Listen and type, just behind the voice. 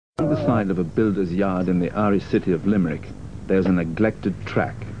On the side of a builder's yard in the Irish city of Limerick, there's a neglected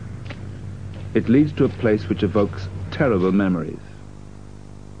track. It leads to a place which evokes terrible memories.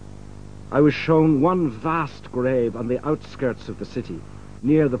 I was shown one vast grave on the outskirts of the city,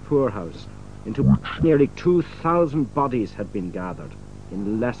 near the poorhouse, into which nearly 2,000 bodies had been gathered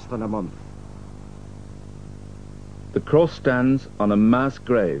in less than a month. The cross stands on a mass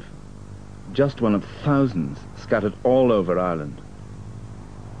grave, just one of thousands scattered all over Ireland.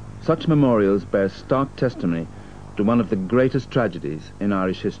 Such memorials bear stark testimony to one of the greatest tragedies in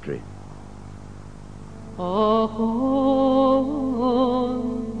Irish history.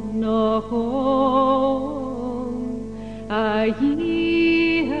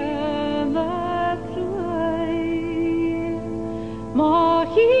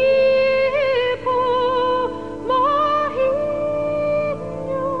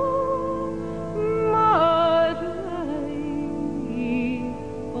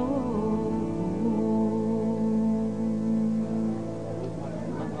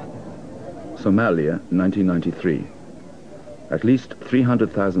 Somalia, 1993. At least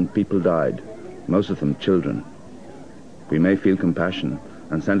 300,000 people died, most of them children. We may feel compassion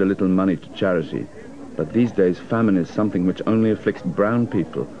and send a little money to charity, but these days famine is something which only afflicts brown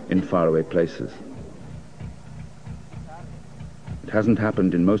people in faraway places. It hasn't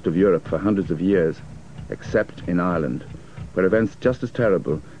happened in most of Europe for hundreds of years, except in Ireland, where events just as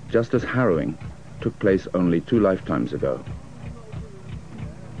terrible, just as harrowing, took place only 2 lifetimes ago.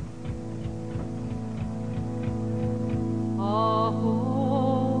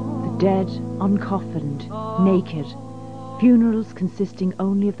 Dead, uncoffined, naked, funerals consisting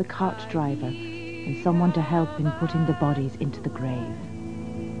only of the cart driver and someone to help in putting the bodies into the grave.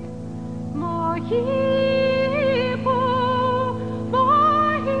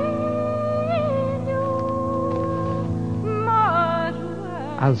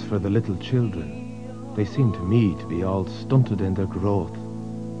 As for the little children, they seem to me to be all stunted in their growth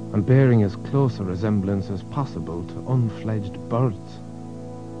and bearing as close a resemblance as possible to unfledged birds.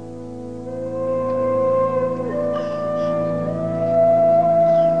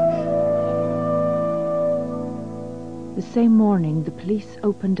 The same morning, the police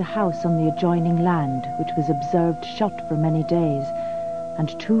opened a house on the adjoining land, which was observed shut for many days,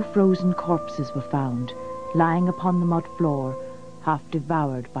 and 2 frozen corpses were found, lying upon the mud floor, half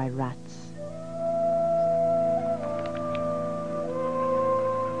devoured by rats.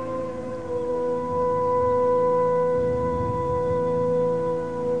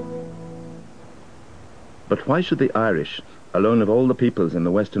 But why should the Irish, alone of all the peoples in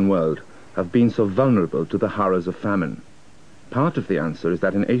the Western world, have been so vulnerable to the horrors of famine? Part of the answer is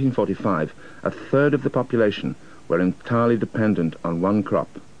that in 1845, a third of the population were entirely dependent on one crop,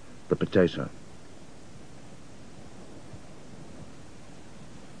 the potato.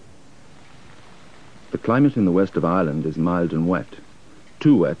 The climate in the west of Ireland is mild and wet,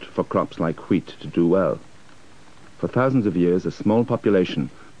 too wet for crops like wheat to do well. For thousands of years, a small population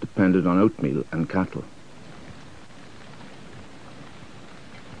depended on oatmeal and cattle.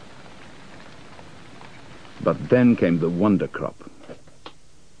 But then came the wonder crop.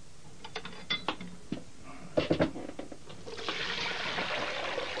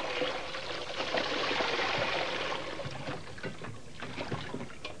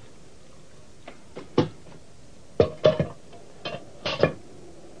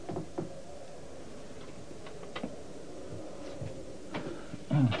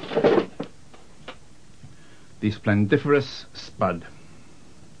 The splendiferous spud,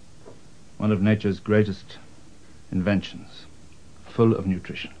 one of nature's greatest inventions, full of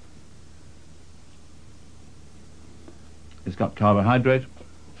nutrition. It's got carbohydrate,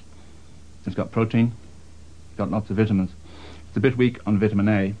 it's got protein, it's got lots of vitamins. It's a bit weak on vitamin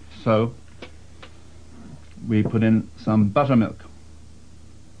A, so we put in some buttermilk.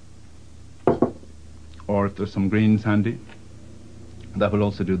 Or if there's some greens handy, that will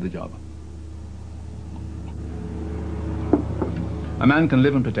also do the job. A man can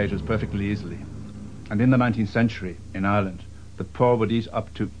live on potatoes perfectly easily. And in the 19th century, in Ireland, the poor would eat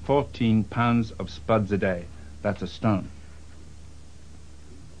up to 14 pounds of spuds a day. That's a stone.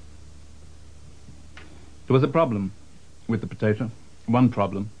 There was a problem with the potato. One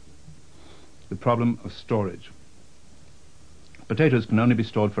problem. The problem of storage. Potatoes can only be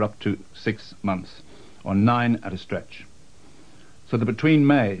stored for up to 6 months, or 9 at a stretch. So that between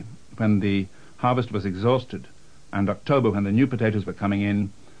May, when the harvest was exhausted, and October, when the new potatoes were coming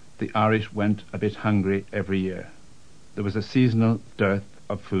in, the Irish went a bit hungry every year. There was a seasonal dearth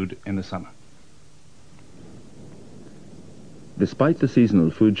of food in the summer. Despite the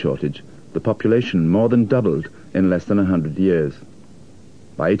seasonal food shortage, the population more than doubled in less than 100 years.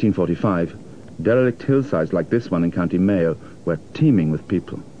 By 1845, derelict hillsides like this one in County Mayo were teeming with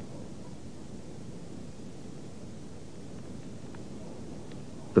people.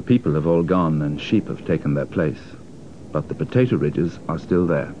 The people have all gone and sheep have taken their place, but the potato ridges are still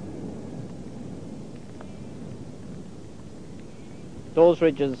there. Those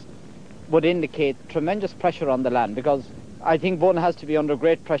ridges would indicate tremendous pressure on the land, because I think one has to be under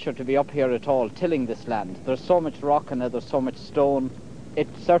great pressure to be up here at all, tilling this land. There's so much rock in it, there's so much stone. It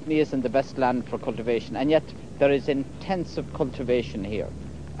certainly isn't the best land for cultivation, and yet there is intensive cultivation here.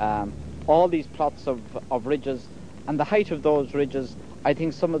 All these plots of ridges, and the height of those ridges, I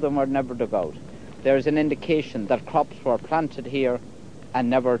think some of them were never dug out. There's an indication that crops were planted here and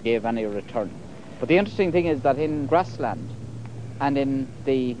never gave any return. But the interesting thing is that in grassland and in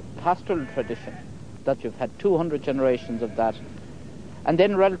the pastoral tradition, that you've had 200 generations of that, and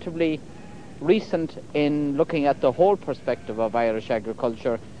then relatively recent in looking at the whole perspective of Irish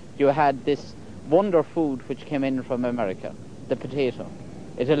agriculture, you had this wonder food which came in from America, the potato.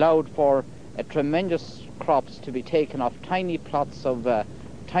 It allowed for tremendous crops to be taken off tiny plots of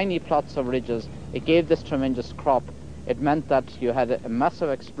ridges. It gave this tremendous crop. It meant that you had a massive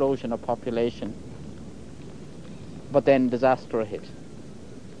explosion of population, but then disaster hit.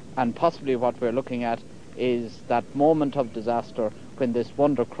 And possibly what we're looking at is that moment of disaster when this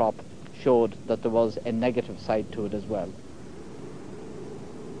wonder crop showed that there was a negative side to it as well.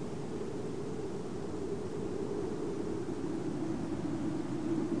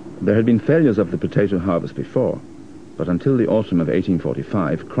 There had been failures of the potato harvest before, but until the autumn of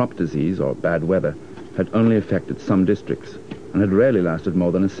 1845, crop disease or bad weather had only affected some districts and had rarely lasted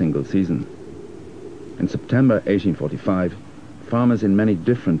more than a single season. In September 1845, farmers in many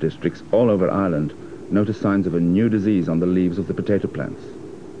different districts all over Ireland noticed signs of a new disease on the leaves of the potato plants.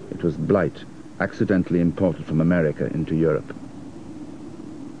 It was blight, accidentally imported from America into Europe.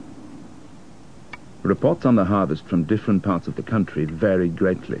 Reports on the harvest from different parts of the country varied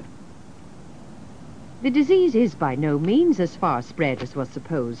greatly. The disease is by no means as far spread as was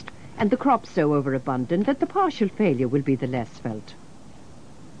supposed, and the crops so overabundant that the partial failure will be the less felt.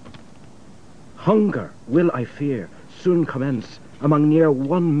 Hunger will, I fear, soon commence among near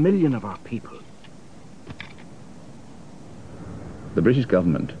 1 million of our people. The British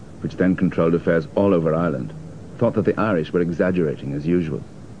government, which then controlled affairs all over Ireland, thought that the Irish were exaggerating as usual.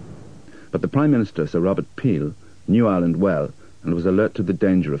 But the Prime Minister, Sir Robert Peel, knew Ireland well and was alert to the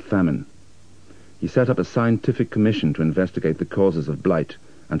danger of famine. He set up a scientific commission to investigate the causes of blight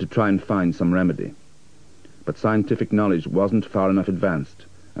and to try and find some remedy. But scientific knowledge wasn't far enough advanced,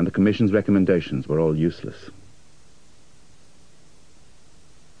 and the commission's recommendations were all useless.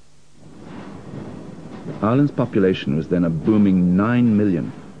 Ireland's population was then a booming 9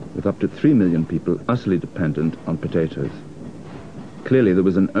 million, with up to 3 million people utterly dependent on potatoes. Clearly there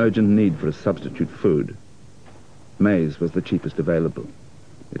was an urgent need for a substitute food. Maize was the cheapest available.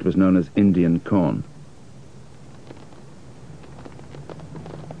 It was known as Indian corn.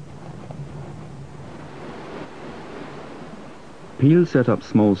 Peel set up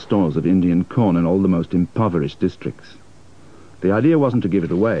small stores of Indian corn in all the most impoverished districts. The idea wasn't to give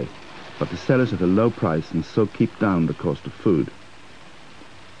it away, but to sell it at a low price and so keep down the cost of food.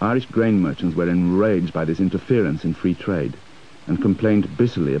 Irish grain merchants were enraged by this interference in free trade and complained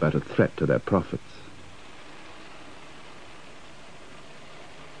bitterly about a threat to their profits.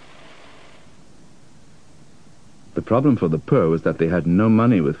 The problem for the poor was that they had no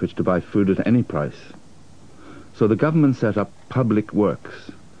money with which to buy food at any price. So the government set up public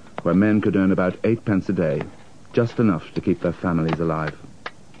works, where men could earn about 8 pence a day, just enough to keep their families alive.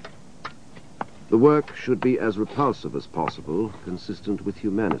 The work should be as repulsive as possible, consistent with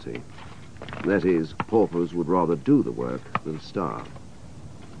humanity. That is, paupers would rather do the work than starve.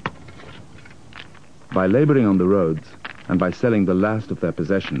 By labouring on the roads and by selling the last of their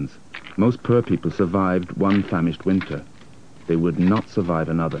possessions, most poor people survived one famished winter. They would not survive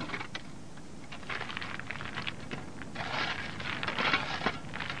another.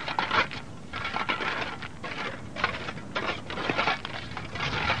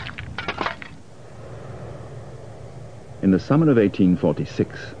 In the summer of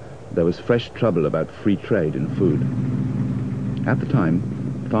 1846, there was fresh trouble about free trade in food. At the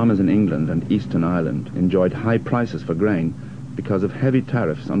time, farmers in England and Eastern Ireland enjoyed high prices for grain because of heavy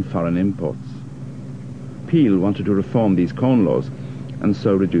tariffs on foreign imports. Peel wanted to reform these corn laws and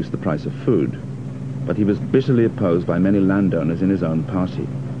so reduce the price of food, but he was bitterly opposed by many landowners in his own party.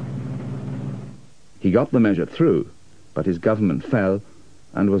 He got the measure through, but his government fell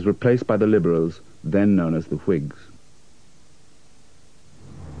and was replaced by the Liberals, then known as the Whigs.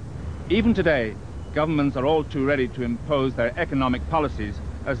 Even today, governments are all too ready to impose their economic policies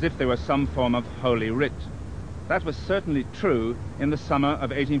as if they were some form of holy writ. That was certainly true in the summer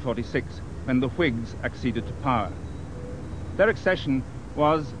of 1846, when the Whigs acceded to power. Their accession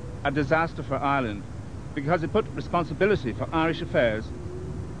was a disaster for Ireland, because it put responsibility for Irish affairs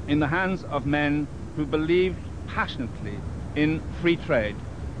in the hands of men who believed passionately in free trade.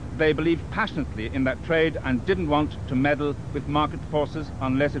 They believed passionately in that trade and didn't want to meddle with market forces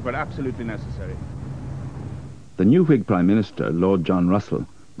unless it were absolutely necessary. The new Whig Prime Minister, Lord John Russell,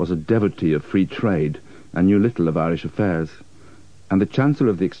 was a devotee of free trade and knew little of Irish affairs, and the Chancellor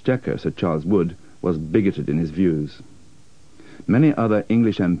of the Exchequer, Sir Charles Wood, was bigoted in his views. Many other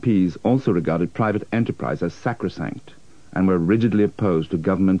English MPs also regarded private enterprise as sacrosanct and were rigidly opposed to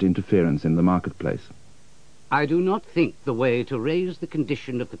government interference in the marketplace. I do not think the way to raise the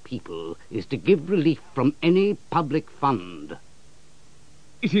condition of the people is to give relief from any public fund.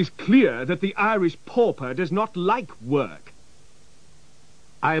 It is clear that the Irish pauper does not like work.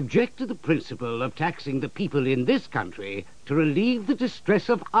 I object to the principle of taxing the people in this country to relieve the distress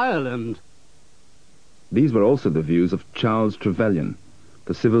of Ireland. These were also the views of Charles Trevelyan,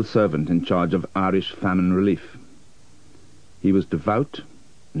 the civil servant in charge of Irish famine relief. He was devout,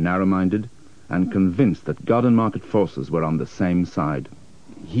 narrow-minded, and convinced that God and market forces were on the same side.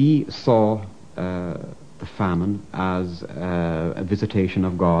 He saw the famine as a visitation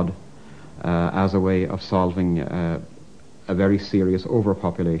of God, as a way of solving a very serious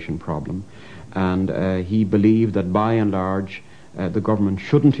overpopulation problem, and he believed that by and large the government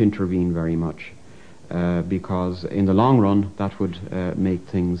shouldn't intervene very much, because in the long run that would make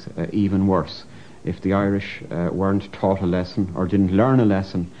things even worse. If the Irish weren't taught a lesson or didn't learn a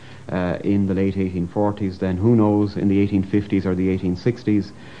lesson in the late 1840s, then who knows, in the 1850s or the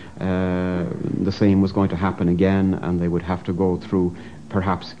 1860s, the same was going to happen again, and they would have to go through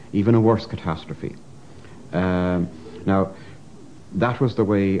perhaps even a worse catastrophe. Now, that was the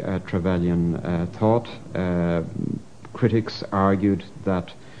way Trevelyan thought. Critics argued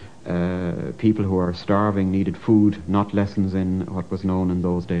that people who are starving needed food, not lessons in what was known in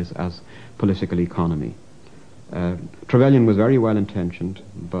those days as political economy. Trevelyan was very well intentioned,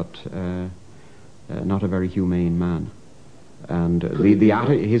 but not a very humane man, and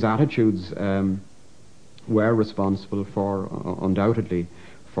his attitudes were responsible for, undoubtedly,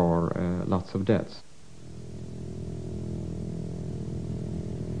 for lots of deaths.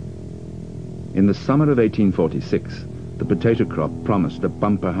 In the summer of 1846, the potato crop promised a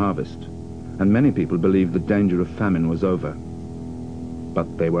bumper harvest, and many people believed the danger of famine was over.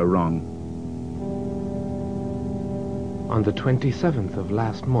 But they were wrong. On the 27th of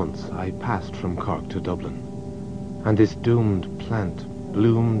last month, I passed from Cork to Dublin, and this doomed plant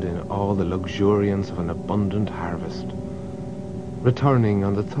bloomed in all the luxuriance of an abundant harvest. Returning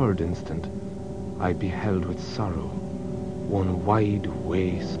on the 3rd instant, I beheld with sorrow one wide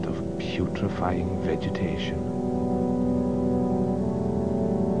waste of putrefying vegetation.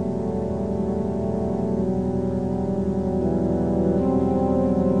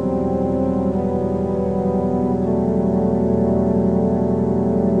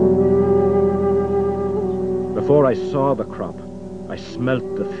 Before I saw the crop, I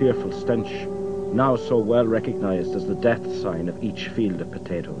smelt the fearful stench, now so well recognized as the death sign of each field of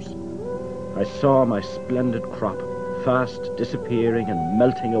potatoes. I saw my splendid crop fast disappearing and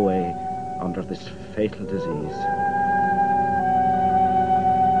melting away under this fatal disease.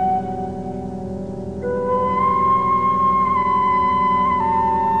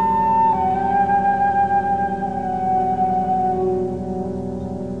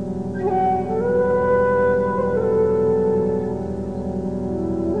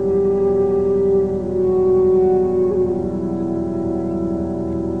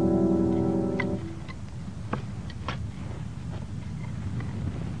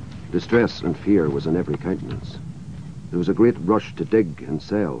 Distress and fear was in every countenance. There was a great rush to dig and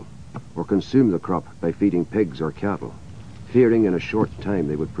sell, or consume the crop by feeding pigs or cattle, fearing in a short time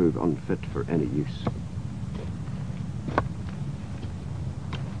they would prove unfit for any use.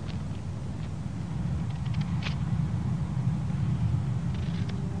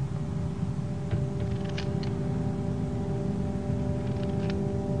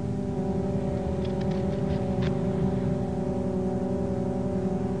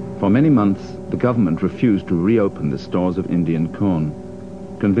 For many months, the government refused to reopen the stores of Indian corn,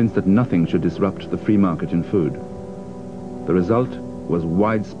 convinced that nothing should disrupt the free market in food. The result was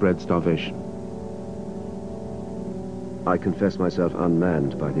widespread starvation. I confess myself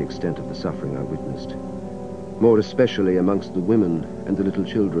unmanned by the extent of the suffering I witnessed, more especially amongst the women and the little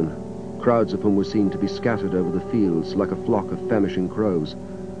children, crowds of whom were seen to be scattered over the fields like a flock of famishing crows,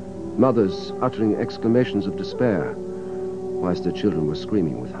 mothers uttering exclamations of despair, whilst their children were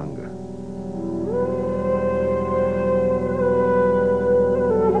screaming with hunger.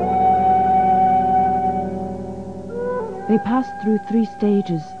 They passed through 3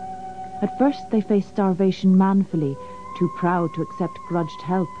 stages. At first they faced starvation manfully, too proud to accept grudged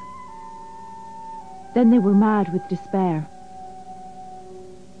help. Then they were mad with despair.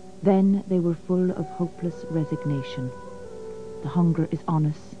 Then they were full of hopeless resignation. The hunger is on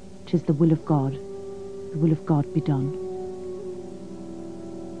us. 'Tis the will of God. The will of God be done.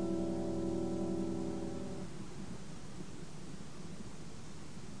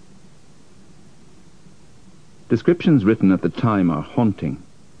 Descriptions written at the time are haunting.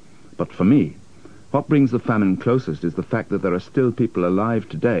 But for me, what brings the famine closest is the fact that there are still people alive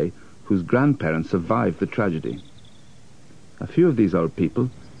today whose grandparents survived the tragedy. A few of these old people,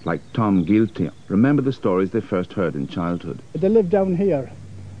 like Tom Gilty, remember the stories they first heard in childhood. They lived down here,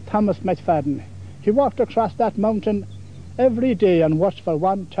 Thomas McFadden. He walked across that mountain every day and watched for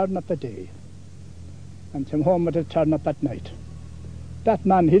one turnip a day, and came home with a turnip at night. That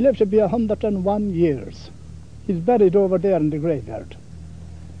man, he lived to be 101 years. He's buried over there in the graveyard.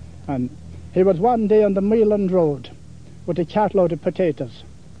 And he was one day on the Mealand Road with a cartload of potatoes.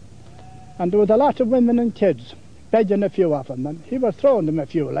 And there was a lot of women and kids, begging a few of them, and he was throwing them a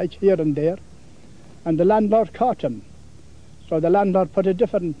few, like here and there. And the landlord caught him. So the landlord put a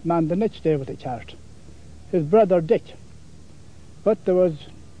different man the next day with a cart, his brother Dick. But there was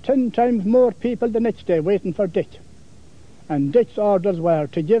 10 times more people the next day waiting for Dick. And Dick's orders were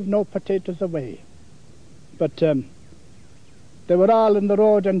to give no potatoes away. But they were all in the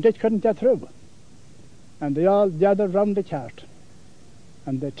road and Dick couldn't get through. And they all gathered round the cart.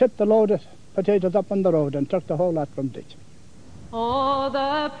 And they tipped the load of potatoes up on the road and took the whole lot from Dick. Oh,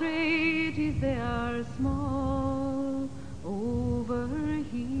 the praties, they are small, over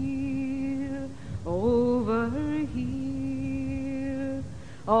here, over here.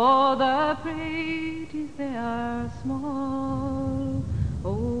 Oh, the praties, they are small,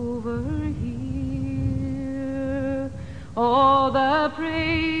 over here. Oh, the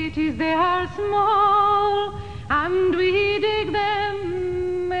praties, they are small, and we dig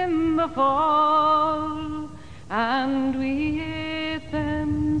them in the fall, and we ate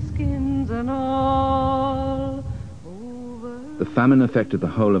them skins and all. The famine affected the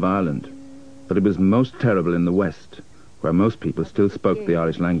whole of Ireland, but it was most terrible in the west, where most people still spoke the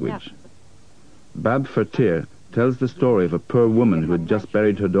Irish language. Bab Fertier tells the story of a poor woman who had just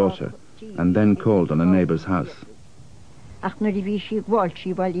buried her daughter and then called on a neighbour's house. Ach na die wie gwalt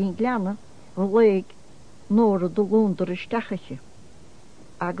sie wel in glana, leeg nor de londer stachetje.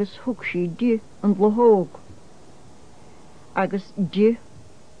 Agus hoek sie die en lohoog. Agus die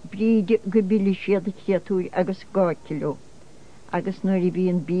bride gebilisje de kiatu agus gaatilo. Agus na die wie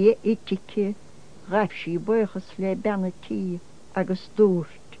een bie etike, raf sie boeges le bannetie agus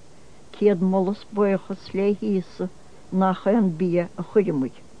doort. Keerd molles boeges le hiese nach een bie a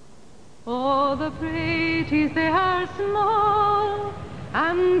goeiemoed. Oh, the praties, they are small,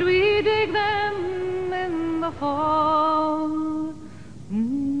 and we dig them in the fall.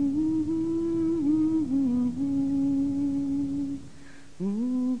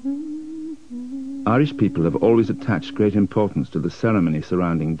 Irish people have always attached great importance to the ceremony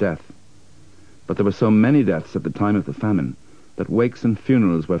surrounding death. But there were so many deaths at the time of the famine that wakes and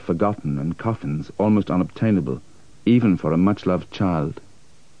funerals were forgotten and coffins almost unobtainable, even for a much-loved child.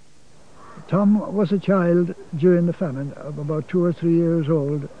 Tom was a child during the famine of about 2 or 3 years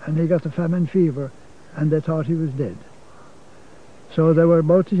old, and he got the famine fever, and they thought he was dead. So they were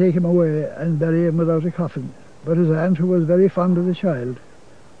about to take him away and bury him without a coffin. But his aunt, who was very fond of the child,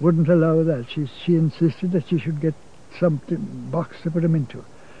 wouldn't allow that. She insisted that she should get some box to put him into.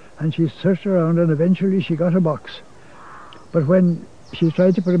 And she searched around, and eventually she got a box. But when she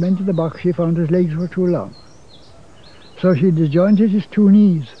tried to put him into the box, she found his legs were too long. So she disjointed his 2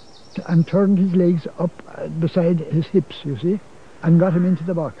 knees and turned his legs up beside his hips, you see, and got him into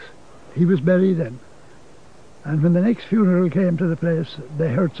the box. He was buried then. And when the next funeral came to the place,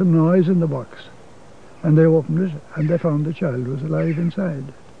 they heard some noise in the box. And they opened it, and they found the child was alive inside.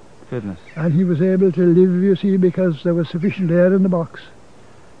 Goodness. And he was able to live, you see, because there was sufficient air in the box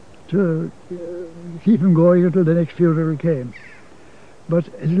to keep him going until the next funeral came. But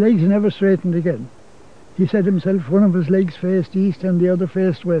his legs never straightened again. He said himself one of his legs faced east and the other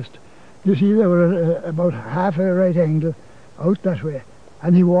faced west. You see, they were about half a right angle out that way,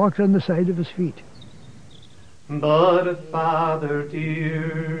 and he walked on the side of his feet. But, Father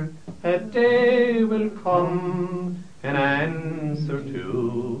dear, a day will come in answer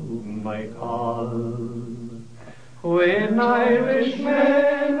to my call, when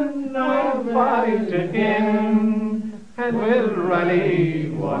Irishmen now fight again, and will rally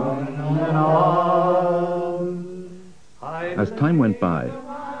one and all. As time went by,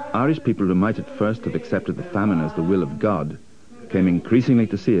 Irish people who might at first have accepted the famine as the will of God came increasingly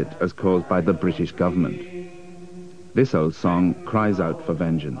to see it as caused by the British government. This old song cries out for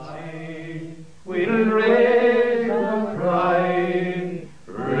vengeance. We'll raise a cry,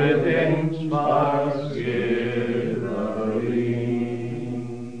 revenge for slavery.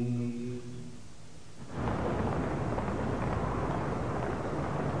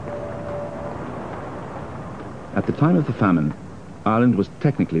 At the time of the famine, Ireland was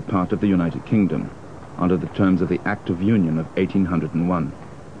technically part of the United Kingdom, under the terms of the Act of Union of 1801.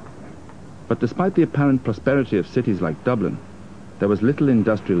 But despite the apparent prosperity of cities like Dublin, there was little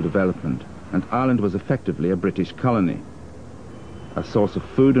industrial development, and Ireland was effectively a British colony, a source of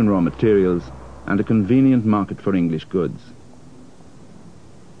food and raw materials, and a convenient market for English goods.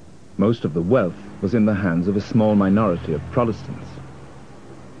 Most of the wealth was in the hands of a small minority of Protestants.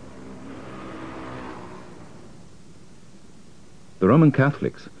 The Roman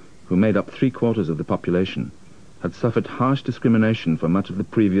Catholics, who made up 3/4 of the population, had suffered harsh discrimination for much of the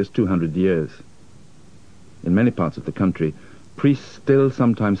previous 200 years. In many parts of the country, priests still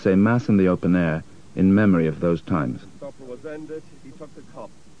sometimes say Mass in the open air in memory of those times. Supper was ended, he took the cup.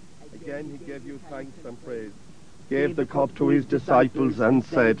 Again he gave you thanks and praise. Gave the cup to his disciples and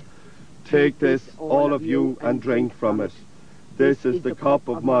said, "Take this, all of you, and drink from it. This is the cup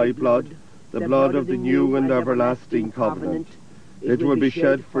of my blood, the blood of the new and everlasting covenant. It will be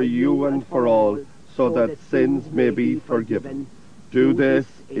shed for you and for all, so that sins may be forgiven. Do this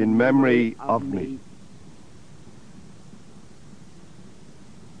in memory of me."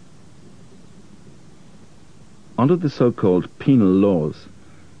 Under the so-called penal laws,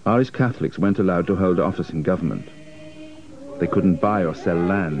 Irish Catholics weren't allowed to hold office in government. They couldn't buy or sell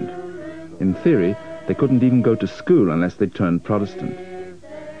land. In theory, they couldn't even go to school unless they turned Protestant.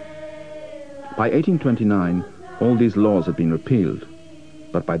 By 1829, all these laws had been repealed,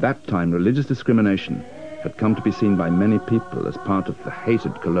 but by that time religious discrimination had come to be seen by many people as part of the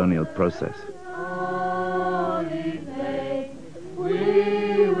hated colonial process.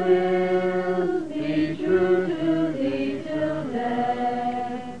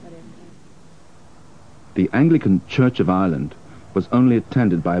 The Anglican Church of Ireland was only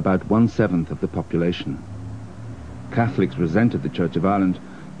attended by about 1/7 of the population. Catholics resented the Church of Ireland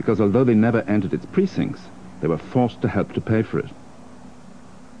because although they never entered its precincts, they were forced to help to pay for it.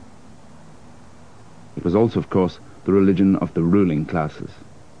 It was also, of course, the religion of the ruling classes.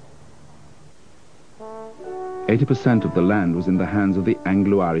 80% of the land was in the hands of the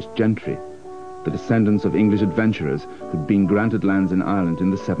Anglo-Irish gentry, the descendants of English adventurers who'd been granted lands in Ireland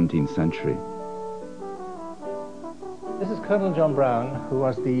in the 17th century. This is Colonel John Brown, who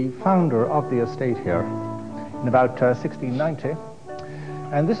was the founder of the estate here in about 1690.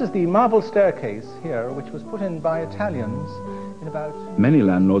 And this is the marble staircase here, which was put in by Italians in about... Many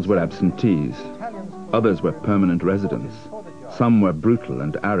landlords were absentees. Others were permanent residents. Some were brutal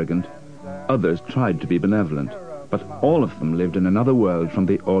and arrogant. Others tried to be benevolent. But all of them lived in another world from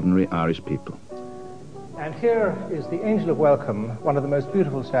the ordinary Irish people. And here is the Angel of Welcome, one of the most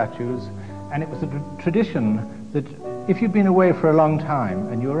beautiful statues. And it was a tradition that if you'd been away for a long time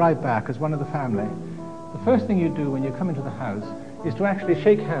and you arrived back as one of the family, the first thing you do when you come into the house is to actually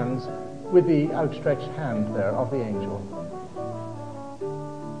shake hands with the outstretched hand there of the angel.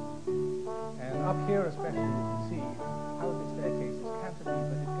 And up here especially you can see how the staircase is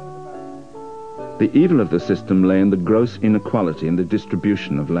cantilevered, it goes about... The evil of the system lay in the gross inequality in the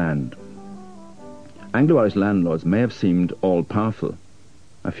distribution of land. Anglo-Irish landlords may have seemed all-powerful.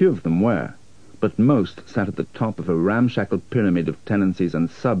 A few of them were, but most sat at the top of a ramshackle pyramid of tenancies and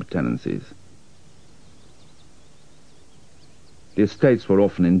sub-tenancies. The estates were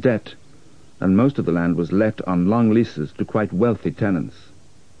often in debt, and most of the land was let on long leases to quite wealthy tenants.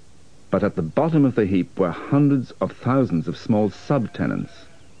 But at the bottom of the heap were hundreds of thousands of small sub-tenants.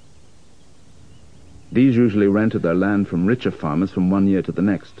 These usually rented their land from richer farmers from one year to the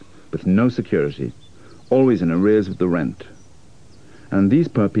next, with no security, always in arrears of the rent. And these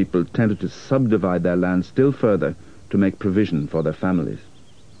poor people tended to subdivide their land still further to make provision for their families.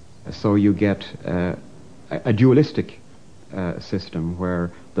 So you get a dualistic system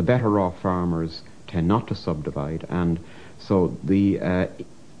where the better off farmers tend not to subdivide, and so the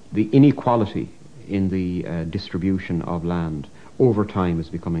inequality in the distribution of land over time is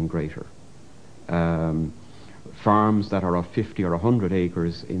becoming greater. Farms that are of 50 or 100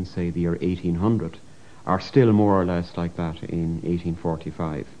 acres in, say, the year 1800 are still more or less like that in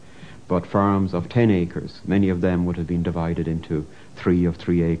 1845. but farms of 10 acres, many of them would have been divided into 3 of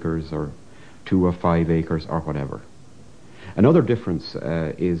 3 acres or 2 of 5 acres or whatever. Another difference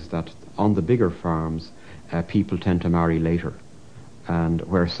is that on the bigger farms, people tend to marry later, and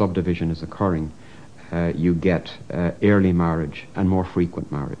where subdivision is occurring, you get early marriage and more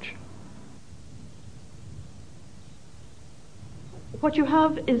frequent marriage. What you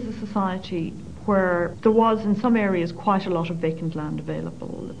have is a society where there was in some areas quite a lot of vacant land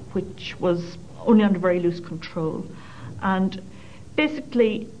available, which was only under very loose control. And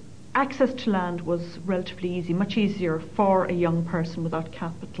basically access to land was relatively easy, much easier for a young person without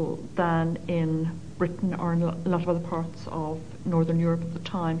capital than in Britain or in a lot of other parts of Northern Europe at the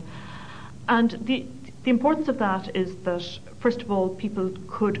time. And the importance of that is that, first of all, people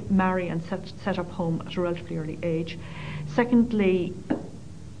could marry and set up home at a relatively early age. Secondly,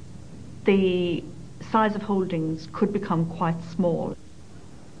 the size of holdings could become quite small.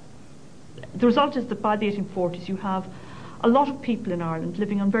 The result is that by the 1840s you have a lot of people in Ireland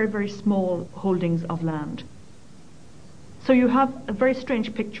living on very, very small holdings of land. So you have a very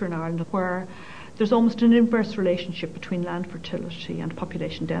strange picture in Ireland where there's almost an inverse relationship between land fertility and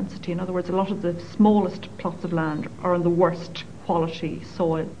population density. In other words, a lot of the smallest plots of land are on the worst quality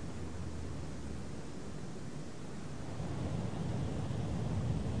soil.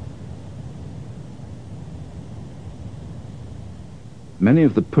 Many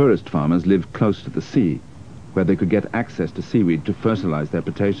of the poorest farmers lived close to the sea, where they could get access to seaweed to fertilize their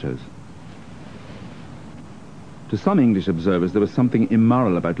potatoes. To some English observers, there was something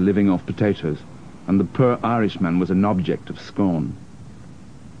immoral about living off potatoes, and the poor Irishman was an object of scorn.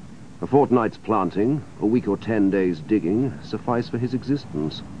 A fortnight's planting, a week or 10 days digging, suffice for his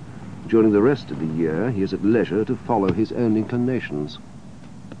existence. During the rest of the year, he is at leisure to follow his own inclinations.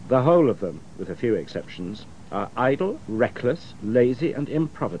 The whole of them, with a few exceptions, are idle, reckless, lazy, and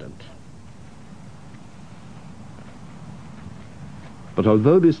improvident. But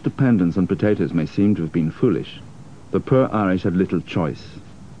although this dependence on potatoes may seem to have been foolish, the poor Irish had little choice.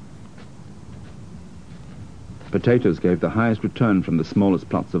 Potatoes gave the highest return from the smallest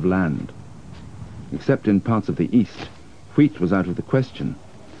plots of land. Except in parts of the east, wheat was out of the question,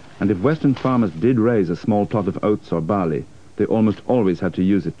 and if western farmers did raise a small plot of oats or barley, they almost always had to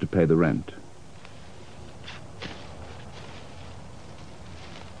use it to pay the rent.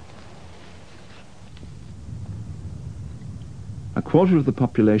 A quarter of the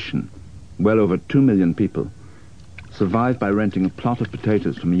population, well over 2 million people, survived by renting a plot of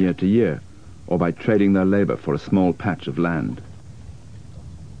potatoes from year to year, or by trading their labor for a small patch of land.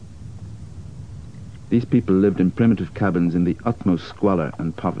 These people lived in primitive cabins in the utmost squalor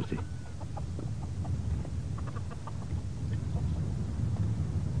and poverty.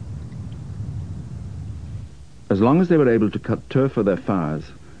 As long as they were able to cut turf for their fires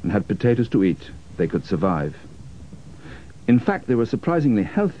and had potatoes to eat, they could survive. In fact, they were surprisingly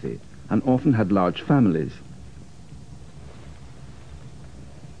healthy and often had large families.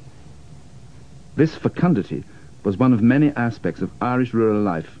 This fecundity was one of many aspects of Irish rural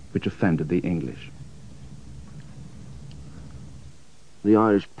life which offended the English. The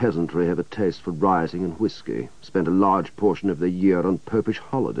Irish peasantry have a taste for rioting and whiskey, spend a large portion of their year on popish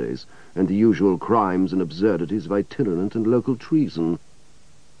holidays, and the usual crimes and absurdities of itinerant and local treason.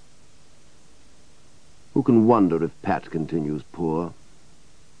 Who can wonder if Pat continues poor?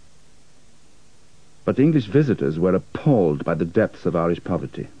 But English visitors were appalled by the depths of Irish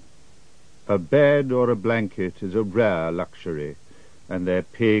poverty. A bed or a blanket is a rare luxury, and their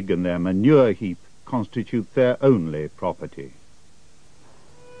pig and their manure heap constitute their only property.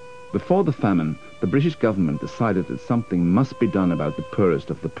 Before the famine, the British government decided that something must be done about the poorest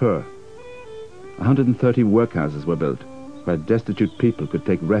of the poor. 130 workhouses were built, where destitute people could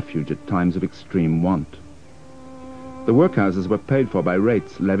take refuge at times of extreme want. The workhouses were paid for by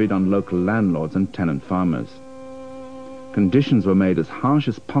rates levied on local landlords and tenant farmers. Conditions were made as harsh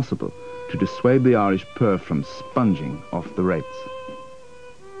as possible to dissuade the Irish poor from sponging off the rates.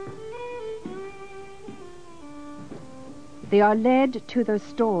 They are led to their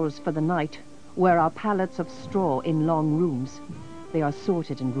stalls for the night, where are pallets of straw in long rooms. They are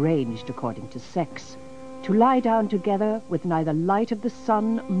sorted and ranged according to sex, to lie down together with neither light of the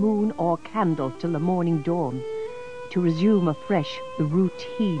sun, moon, or candle till the morning dawn, to resume afresh the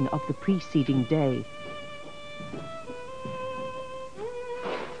routine of the preceding day.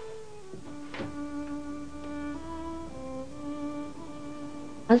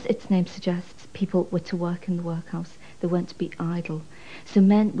 As its name suggests, people were to work in the workhouse. They weren't to be idle. So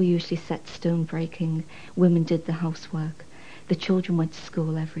men were usually set stone breaking. Women did the housework. The children went to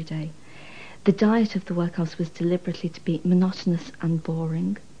school every day. The diet of the workhouse was deliberately to be monotonous and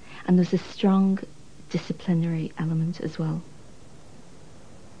boring, and there's a strong disciplinary element as well.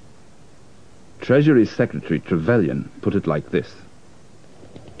 Treasury Secretary Trevelyan put it like this.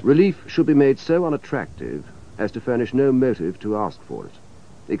 Relief should be made so unattractive as to furnish no motive to ask for it,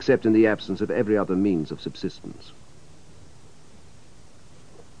 except in the absence of every other means of subsistence.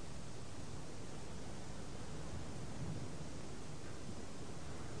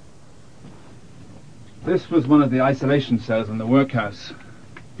 This was one of the isolation cells in the workhouse.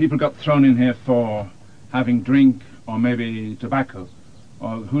 People got thrown in here for having drink or maybe tobacco,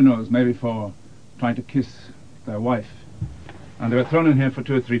 or who knows, maybe for trying to kiss their wife. And they were thrown in here for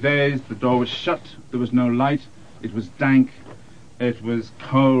 2 or 3 days. The door was shut, there was no light, it was dank, it was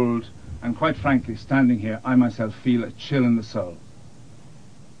cold, and quite frankly, standing here, I myself feel a chill in the soul.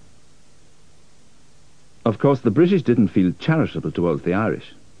 Of course, the British didn't feel charitable towards the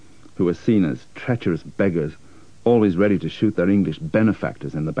Irish, who were seen as treacherous beggars, always ready to shoot their English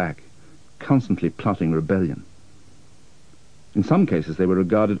benefactors in the back, constantly plotting rebellion. In some cases, they were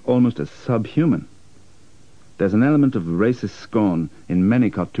regarded almost as subhuman. There's an element of racist scorn in many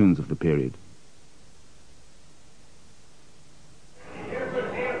cartoons of the period.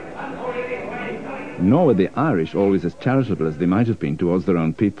 Nor were the Irish always as charitable as they might have been towards their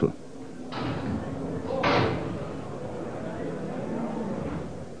own people.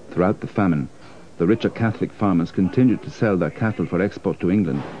 Throughout the famine, the richer Catholic farmers continued to sell their cattle for export to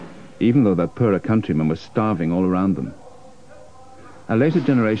England, even though their poorer countrymen were starving all around them. A later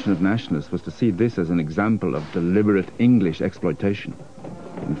generation of nationalists was to see this as an example of deliberate English exploitation.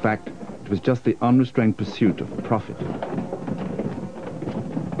 In fact, it was just the unrestrained pursuit of profit.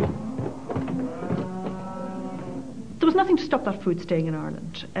 There was nothing to stop that food staying in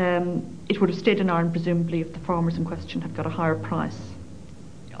Ireland. It would have stayed in Ireland presumably if the farmers in question had got a higher price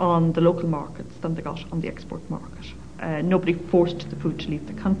on the local markets than they got on the export market. Nobody forced the food to leave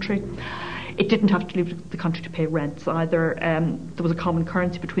the country. It didn't have to leave the country to pay rents either. There was a common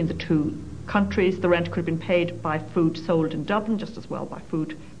currency between the two countries. The rent could have been paid by food sold in Dublin just as well by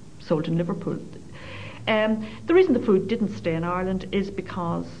food sold in Liverpool. The reason the food didn't stay in Ireland is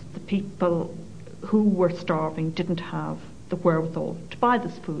because the people who were starving didn't have the wherewithal to buy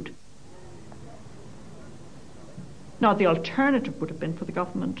this food. Now, the alternative would have been for the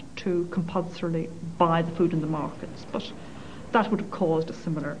government to compulsorily buy the food in the markets, but that would have caused a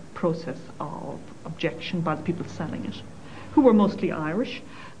similar process of objection by the people selling it, who were mostly Irish,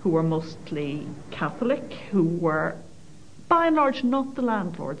 who were mostly Catholic, who were, by and large, not the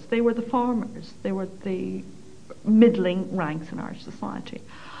landlords. They were the farmers. They were the middling ranks in Irish society.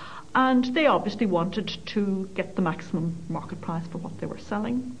 And they obviously wanted to get the maximum market price for what they were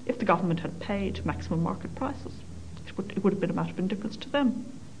selling. If the government had paid maximum market prices, it would have been a matter of indifference to them.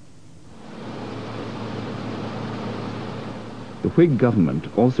 The Whig government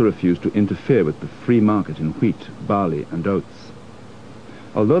also refused to interfere with the free market in wheat, barley and oats.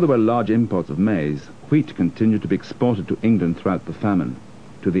 Although there were large imports of maize, wheat continued to be exported to England throughout the famine,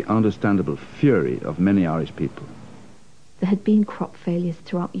 to the understandable fury of many Irish people. There had been crop failures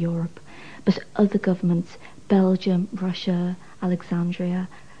throughout Europe, but other governments, Belgium, Russia, Alexandria,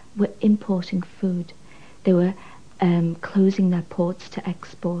 were importing food. They were closing their ports to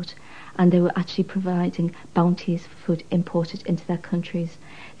export, and they were actually providing bounties for food imported into their countries.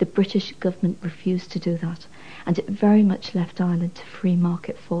 The British government refused to do that, and it very much left Ireland to free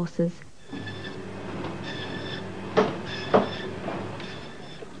market forces.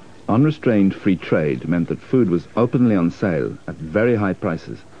 Unrestrained free trade meant that food was openly on sale at very high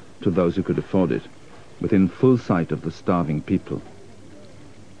prices to those who could afford it, within full sight of the starving people.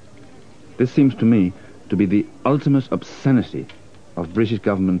 This seems to me to be the ultimate obscenity of British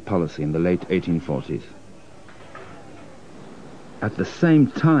government policy in the late 1840s. At the same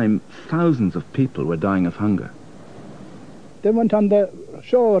time, thousands of people were dying of hunger. They went on the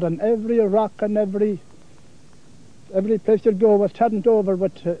shore, and every rock and every place you'd go was turned over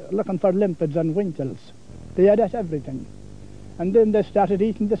with looking for limpets and winkles. They had ate everything. And then they started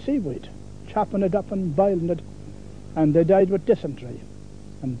eating the seaweed, chopping it up and boiling it, and they died with dysentery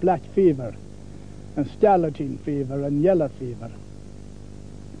and black fever and scarlatine fever and yellow fever.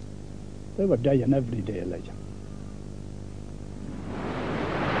 They were dying every day, like.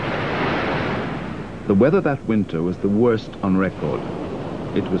 The weather that winter was the worst on record.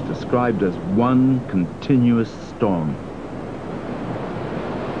 It was described as one continuous storm.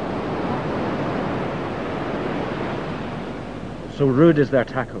 So rude is their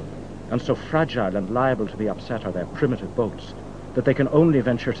tackle, and so fragile and liable to be upset are their primitive boats, that they can only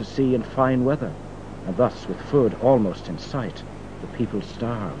venture to sea in fine weather, and thus, with food almost in sight, the people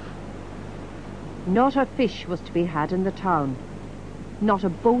starve. Not a fish was to be had in the town. Not a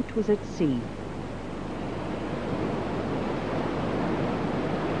boat was at sea.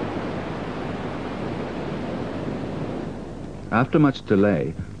 After much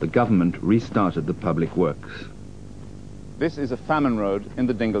delay, the government restarted the public works. This is a famine road in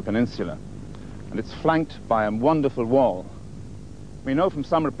the Dingle Peninsula, and it's flanked by a wonderful wall. We know from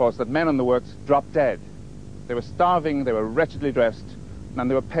some reports that men on the works dropped dead. They were starving, they were wretchedly dressed, and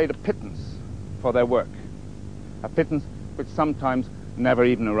they were paid a pittance for their work, a pittance which sometimes never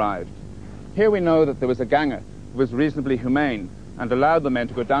even arrived. Here we know that there was a ganger who was reasonably humane and allowed the men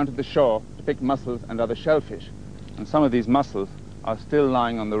to go down to the shore to pick mussels and other shellfish, and some of these mussels are still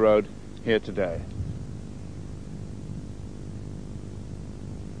lying on the road here today.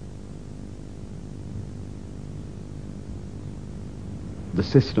 The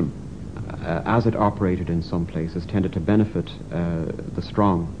system, as it operated in some places, tended to benefit the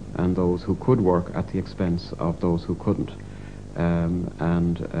strong and those who could work at the expense of those who couldn't.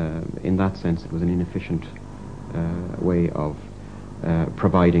 In that sense, it was an inefficient way of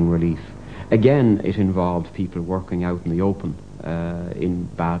providing relief. Again, it involved people working out in the open, in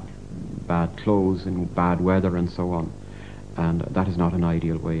bad clothes, in bad weather, and so on. And that is not an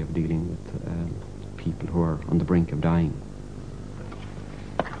ideal way of dealing with people who are on the brink of dying.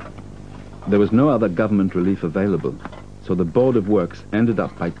 There was no other government relief available, so the Board of Works ended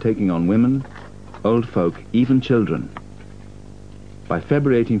up by taking on women, old folk, even children. By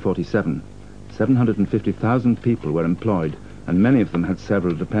February 1847, 750,000 people were employed, and many of them had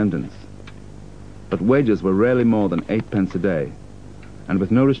several dependents. But wages were rarely more than 8 pence a day, and with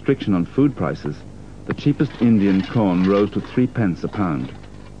no restriction on food prices, the cheapest Indian corn rose to 3 pence a pound.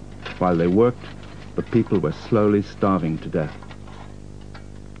 While they worked, the people were slowly starving to death.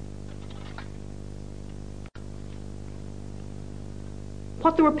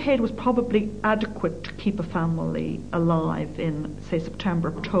 What they were paid was probably adequate to keep a family alive in, say,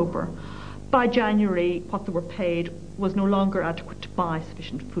 September, October. By January, what they were paid was no longer adequate to buy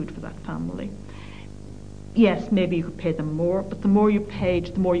sufficient food for that family. Yes, maybe you could pay them more, but the more you paid,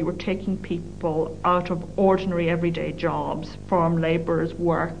 the more you were taking people out of ordinary everyday jobs, farm labourers,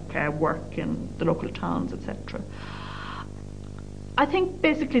 work in the local towns, etc. I think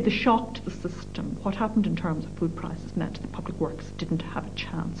basically the shock to the system, what happened in terms of food prices, meant the public works didn't have a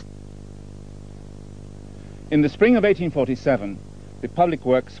chance. In the spring of 1847, the public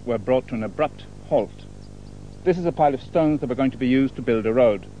works were brought to an abrupt halt. This is a pile of stones that were going to be used to build a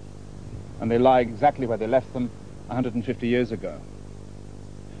road, and they lie exactly where they left them 150 years ago.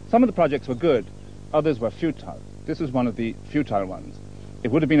 Some of the projects were good, others were futile. This was one of the futile ones.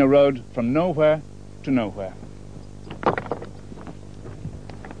 It would have been a road from nowhere to nowhere.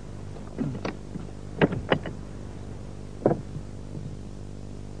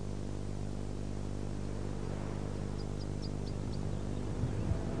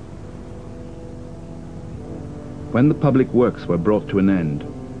 When the public works were brought to an end,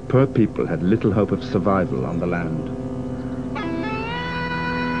 poor people had little hope of survival on the land.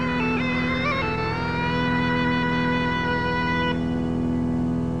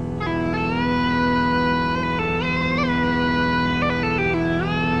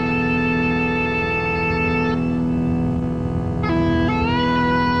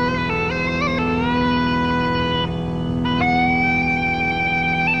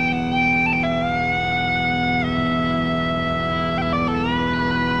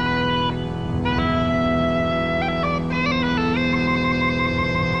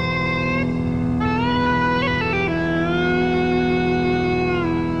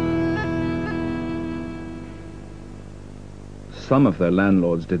 Some of their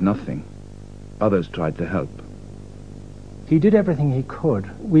landlords did nothing. Others tried to help. He did everything he could,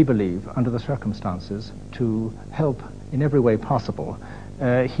 we believe, under the circumstances, to help in every way possible.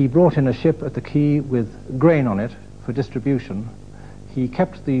 He brought in a ship at the quay with grain on it for distribution. He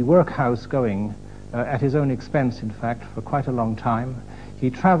kept the workhouse going at his own expense, in fact, for quite a long time. He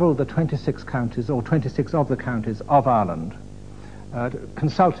travelled the 26 counties, or 26 of the counties of Ireland,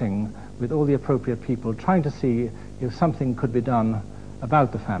 consulting with all the appropriate people, trying to see if something could be done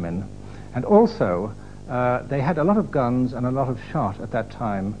about the famine. And also, they had a lot of guns and a lot of shot at that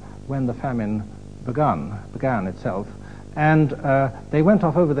time when the famine began itself. And they went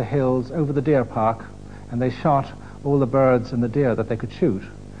off over the hills, over the deer park, and they shot all the birds and the deer that they could shoot.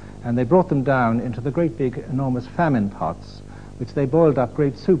 And they brought them down into the great big, enormous famine pots, which they boiled up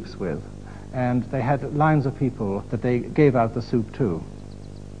great soups with. And they had lines of people that they gave out the soup to.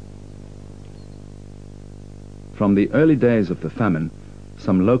 From the early days of the famine,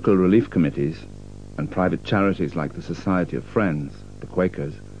 some local relief committees and private charities like the Society of Friends, the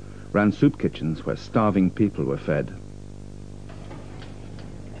Quakers, ran soup kitchens where starving people were fed.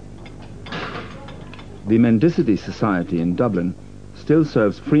 The Mendicity Society in Dublin still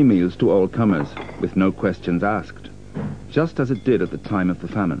serves free meals to all comers, with no questions asked, just as it did at the time of the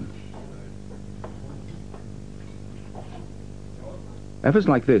famine. Efforts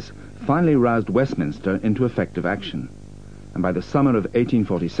like this finally roused Westminster into effective action, and by the summer of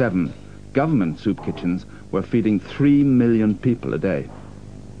 1847, government soup kitchens were feeding 3 million people a day.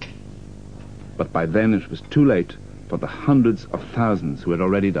 But by then it was too late for the hundreds of thousands who had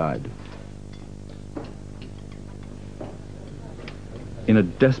already died. In a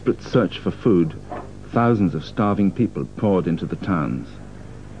desperate search for food, thousands of starving people poured into the towns.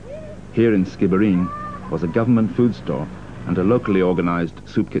 Here in Skibbereen was a government food store and a locally organized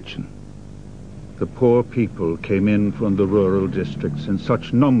soup kitchen. The poor people came in from the rural districts in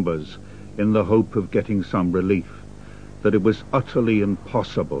such numbers in the hope of getting some relief that it was utterly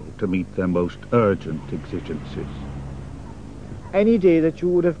impossible to meet their most urgent exigencies. Any day that you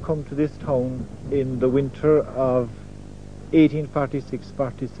would have come to this town in the winter of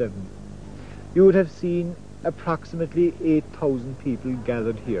 1846-47, you would have seen approximately 8,000 people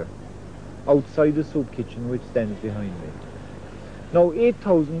gathered here, outside the soup kitchen which stands behind me. Now,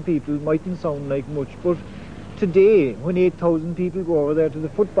 8,000 people mightn't sound like much, but today, when 8,000 people go over there to the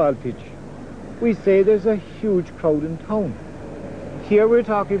football pitch, we say there's a huge crowd in town. Here we're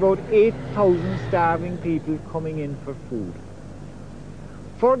talking about 8,000 starving people coming in for food.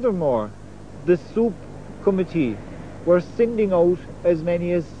 Furthermore, the soup committee were sending out as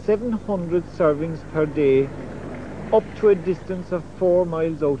many as 700 servings per day up to a distance of 4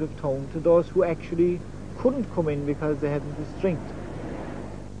 miles out of town to those who actually couldn't come in because they hadn't the strength.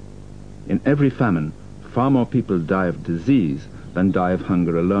 In every famine, far more people die of disease than die of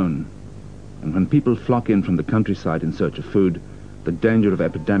hunger alone. And when people flock in from the countryside in search of food, the danger of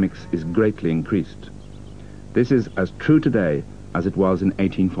epidemics is greatly increased. This is as true today as it was in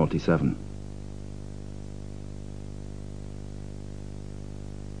 1847.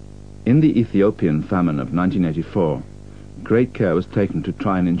 In the Ethiopian famine of 1984, great care was taken to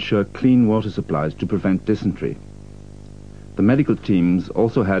try and ensure clean water supplies to prevent dysentery. The medical teams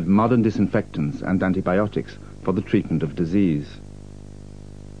also had modern disinfectants and antibiotics for the treatment of disease.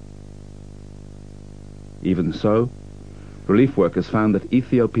 Even so, relief workers found that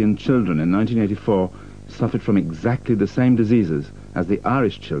Ethiopian children in 1984 suffered from exactly the same diseases as the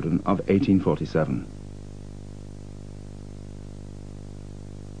Irish children of 1847.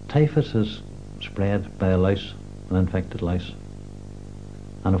 Typhus is spread by a louse, an infected louse.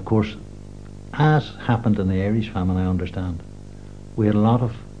 And of course, as happened in the Irish famine, I understand, we had a lot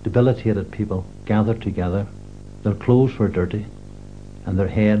of debilitated people gathered together. Their clothes were dirty and their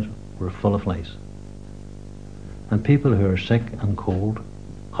heads were full of lice. And people who are sick and cold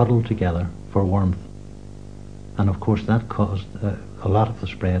huddled together for warmth. And of course that caused a lot of the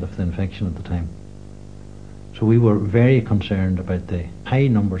spread of the infection at the time. So we were very concerned about the high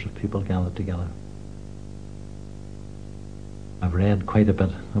numbers of people gathered together. I've read quite a bit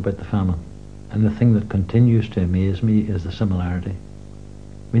about the famine, and the thing that continues to amaze me is the similarity.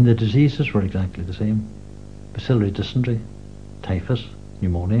 I mean, the diseases were exactly the same. Bacillary dysentery, typhus,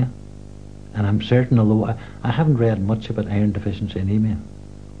 pneumonia, and I'm certain, although I haven't read much about iron deficiency anemia,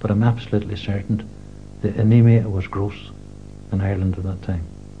 but I'm absolutely certain the anemia was gross in Ireland at that time.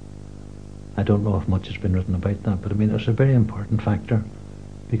 I don't know if much has been written about that, but I mean, it's a very important factor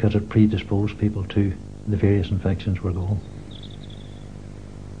because it predisposed people to the various infections we're going.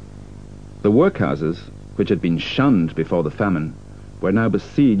 The workhouses, which had been shunned before the famine, were now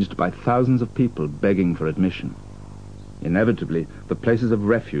besieged by thousands of people begging for admission. Inevitably, the places of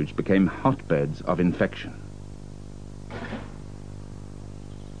refuge became hotbeds of infection.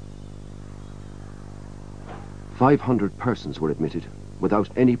 "500 persons were admitted, without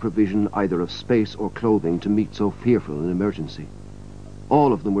any provision either of space or clothing to meet so fearful an emergency.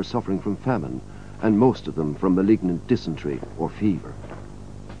 All of them were suffering from famine, and most of them from malignant dysentery or fever.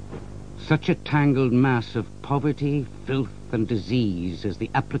 Such a tangled mass of poverty, filth, and disease as the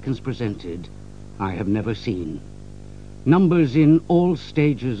applicants presented, I have never seen. Numbers in all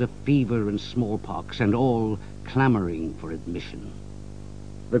stages of fever and smallpox, and all clamoring for admission.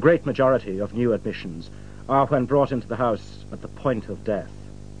 The great majority of new admissions are when brought into the house at the point of death,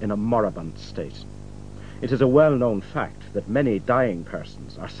 in a moribund state. It is a well-known fact that many dying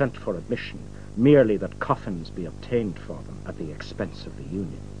persons are sent for admission merely that coffins be obtained for them at the expense of the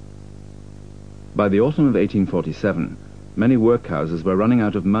Union. By the autumn of 1847, many workhouses were running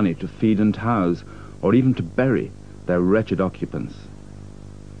out of money to feed and house, or even to bury, their wretched occupants.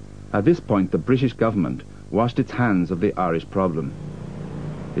 At this point, the British government washed its hands of the Irish problem.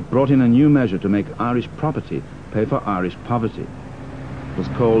 It brought in a new measure to make Irish property pay for Irish poverty. was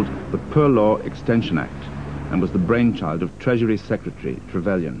called the Poor Law Extension Act and was the brainchild of Treasury Secretary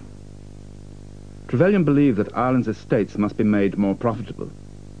Trevelyan. Trevelyan believed that Ireland's estates must be made more profitable,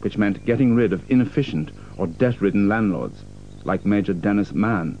 which meant getting rid of inefficient or debt-ridden landlords, like Major Dennis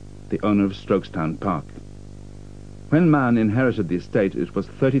Mann, the owner of Strokestown Park. When Mann inherited the estate, it was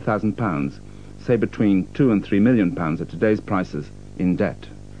 £30,000, say between £2 and £3 million at today's prices, in debt.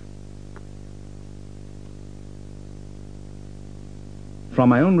 From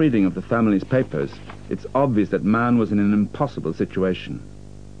my own reading of the family's papers, it's obvious that Mann was in an impossible situation.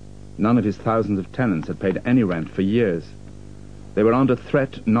 None of his thousands of tenants had paid any rent for years. They were under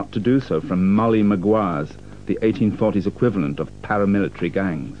threat not to do so from Molly Maguires, the 1840s equivalent of paramilitary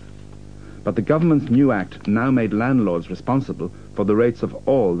gangs. But the government's new act now made landlords responsible for the rates of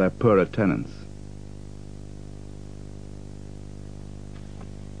all their poorer tenants.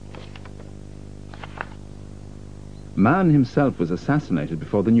 Mann himself was assassinated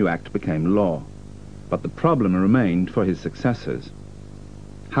before the new act became law, but the problem remained for his successors.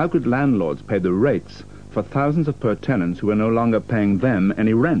 How could landlords pay the rates for thousands of poor tenants who were no longer paying them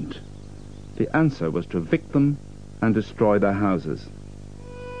any rent? The answer was to evict them and destroy their houses.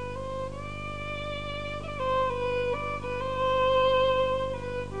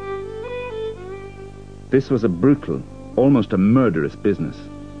 This was a brutal, almost a murderous business,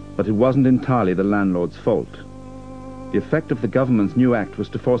 but it wasn't entirely the landlord's fault. The effect of the government's new act was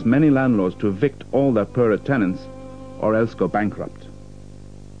to force many landlords to evict all their poorer tenants or else go bankrupt.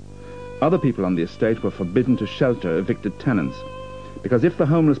 Other people on the estate were forbidden to shelter evicted tenants, because if the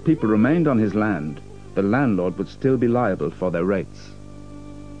homeless people remained on his land, the landlord would still be liable for their rates.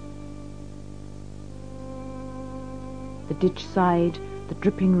 The ditch side, the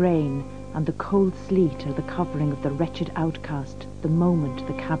dripping rain, and the cold sleet are the covering of the wretched outcast the moment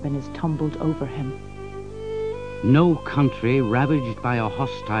the cabin is tumbled over him. No country ravaged by a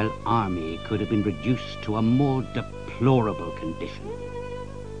hostile army could have been reduced to a more deplorable condition.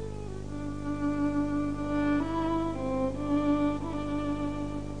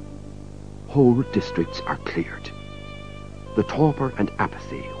 Whole districts are cleared. The torpor and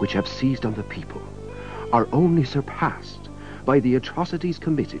apathy which have seized on the people are only surpassed by the atrocities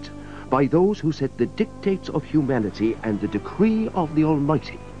committed by those who set the dictates of humanity and the decree of the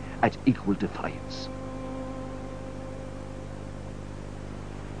Almighty at equal defiance.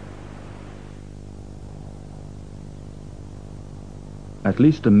 At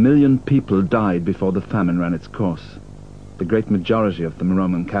least 1 million people died before the famine ran its course, the great majority of them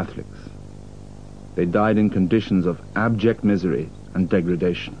Roman Catholics. They died in conditions of abject misery and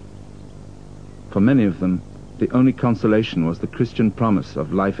degradation. For many of them, the only consolation was the Christian promise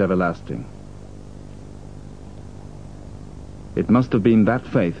of life everlasting. It must have been that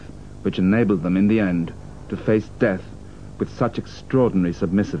faith which enabled them in the end to face death with such extraordinary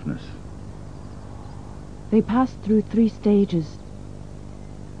submissiveness. They passed through 3 stages.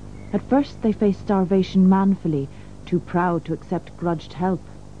 At first they faced starvation manfully, too proud to accept grudged help.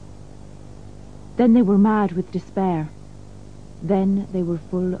 Then they were mad with despair. Then they were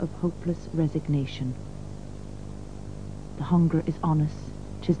full of hopeless resignation. The hunger is on us.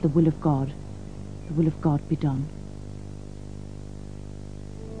 'Tis the will of God. The will of God be done.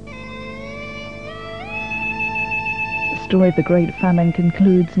 The story of the Great Famine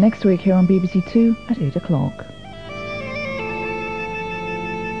concludes next week here on BBC 2 at 8 o'clock.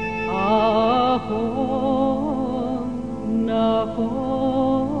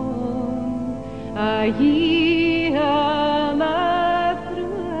 Ye